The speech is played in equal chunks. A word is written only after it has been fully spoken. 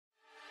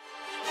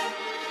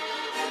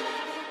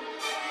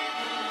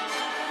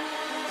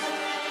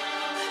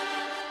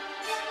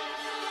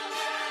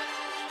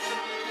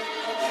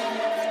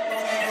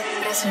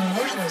Разве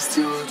можно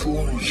сделать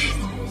лучше?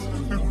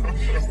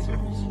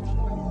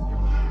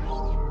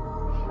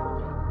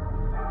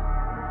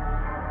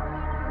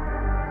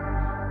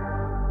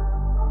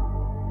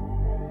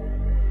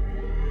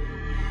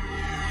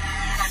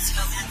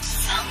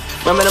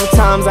 Remember them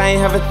times I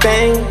ain't have a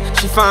thing?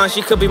 She fine,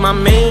 she could be my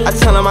main. I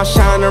tell her I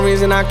shine, the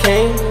reason I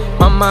came.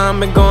 My mind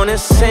been going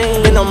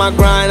insane. Been on my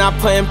grind, I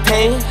put in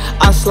pain.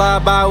 I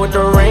slide by with the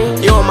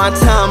rain. You on my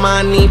time,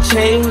 I need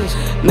change.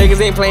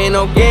 Niggas ain't playing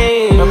no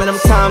game. Remember them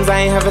times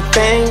I ain't have a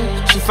thing?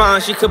 She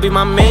fine, she could be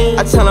my main.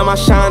 I tell her I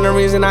shine, the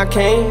reason I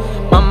came.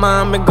 My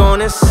mind been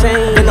going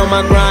insane. Been on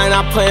my grind,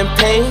 I put in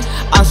pain.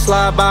 I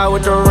slide by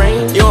with the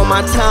rain. You on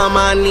my time,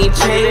 I need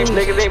change.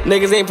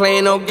 Niggas ain't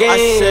playing no games.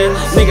 I said,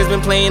 niggas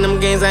been playing them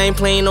games, I ain't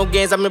playing no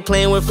games. I've been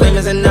playing with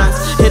flamers and knots.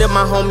 Hit up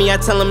my homie, I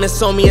tell him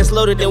it's on me, it's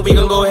loaded, then we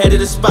gon' go ahead to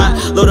the spot.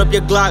 Load up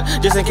your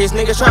Glock, just in case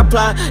niggas try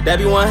plot. That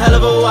be one hell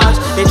of a watch.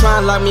 They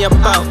tryna lock me up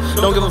out,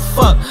 don't give a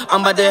fuck.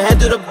 I'm about to head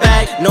to the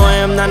back. No, I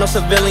am not no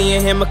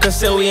civilian, him a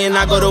concilian.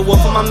 I go to war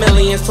for my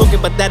millions,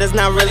 talking, but that is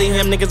not really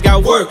him. Niggas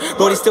got work,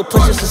 bro, they still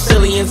pushing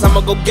Sicilians.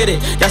 I'ma go get it,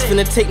 that's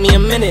finna take me a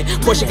minute.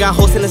 Porsche got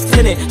host in his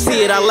tenant.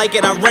 See it, I like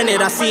it, I rent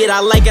it. I see it, I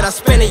like it, I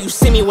spend it. You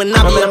see me when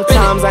I be them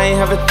times I ain't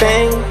have a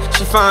thing.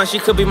 She fine, she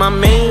could be my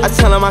main. I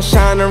tell her I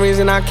shine, the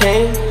reason I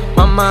came.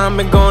 My mind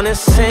been going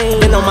insane.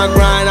 Been on my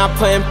grind, I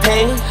put in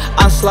pain.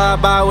 I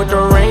slide by with the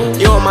rain.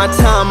 You on my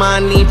time, I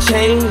need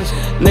change.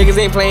 Niggas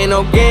ain't playing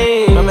no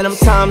game. Remember them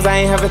times I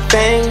ain't have a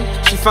thing?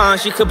 She fine,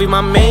 she could be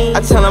my main.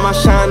 I tell her I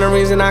shine, the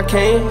reason I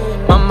came.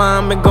 My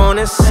mind been going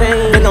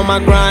insane. Been on my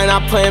grind,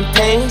 I put in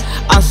pain.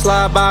 I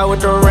slide by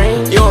with the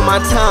rain. You on my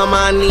time,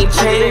 I need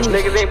change.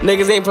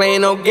 Niggas ain't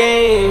playing no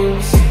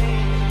games.